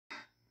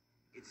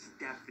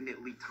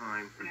definitely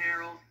time for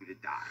Harold to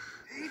die.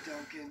 Hey,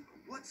 Duncan,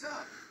 what's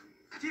up?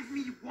 Give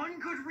me one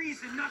good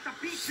reason not to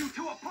beat you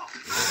to a pulp.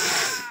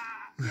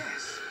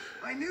 Yes,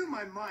 I knew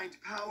my mind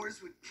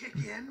powers would kick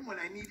in when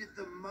I needed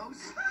them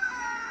most.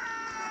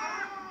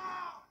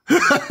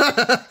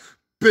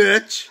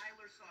 Bitch.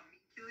 Tyler saw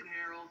me killing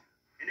Harold,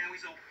 and now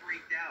he's all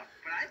freaked out.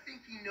 But I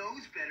think he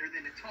knows better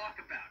than to talk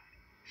about it.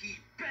 He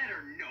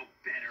better know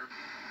better.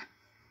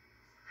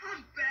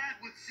 I'm bad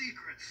with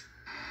secrets.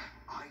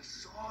 I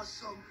saw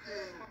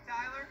something.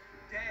 Tyler,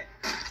 dead.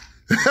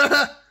 My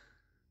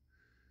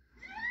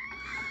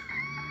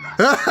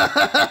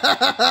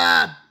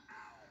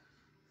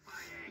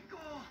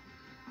ankle.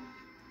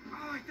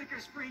 Oh, I think I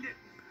sprained it.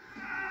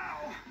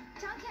 Ow.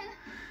 Duncan,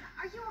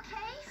 are you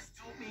okay?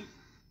 Help me.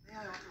 May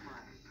I offer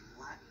my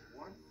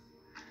platform?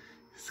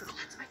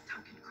 Let's make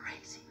Duncan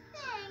crazy.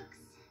 Thanks,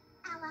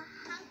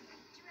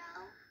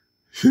 Alejandro.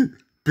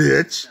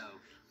 Bitch. So,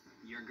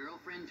 your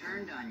girlfriend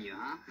turned on you,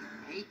 huh?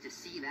 Hate to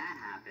see that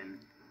happen.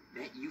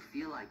 Bet you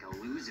feel like a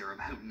loser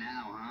about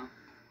now, huh?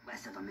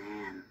 Less of a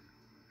man.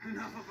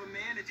 Enough of a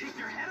man to take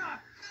your head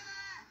off.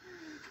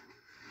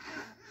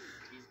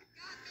 He's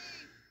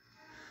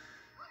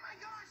Oh my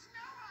gosh,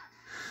 Noah!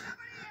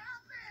 Somebody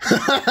help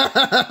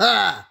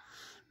me!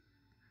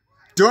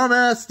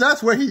 Dumbass,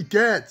 that's what he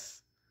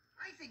gets.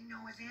 I think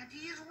Noah's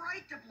auntie is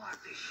right to block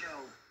this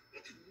show.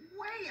 It's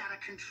way out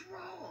of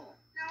control.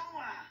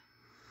 Noah!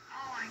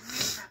 All I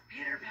miss the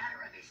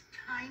pitter-patter of his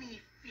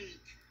tiny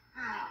feet.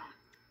 Ah.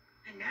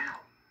 And now,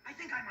 I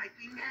think I might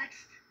be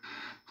next.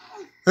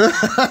 for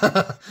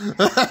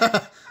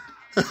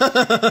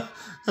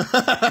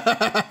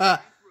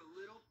a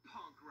little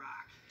punk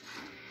rock.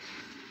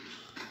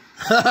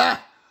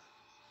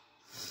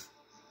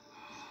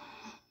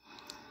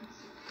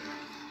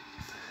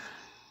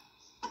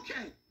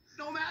 Okay,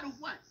 no matter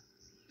what,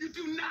 you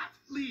do not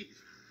leave.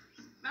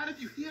 Not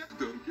if you hear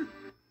Duncan.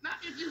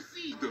 Not if you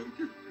see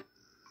Duncan.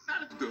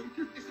 Not if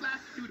Duncan is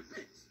last to do the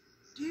picks.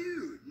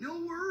 Dude, no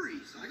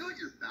worries. I got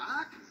your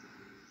back.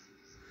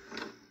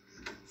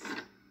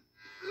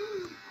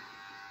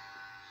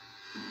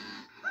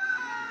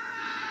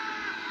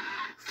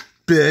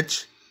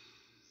 Bitch.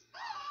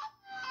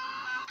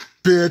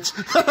 Bitch.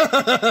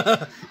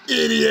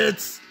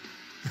 Idiots.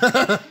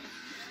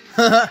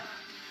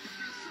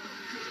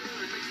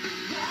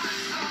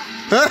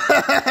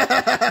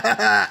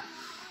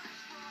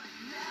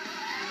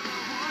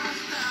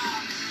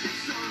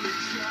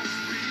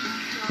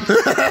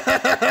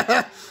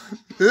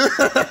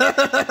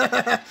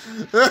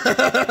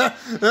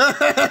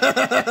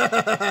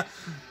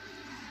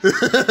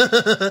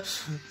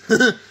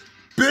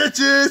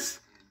 Bitches.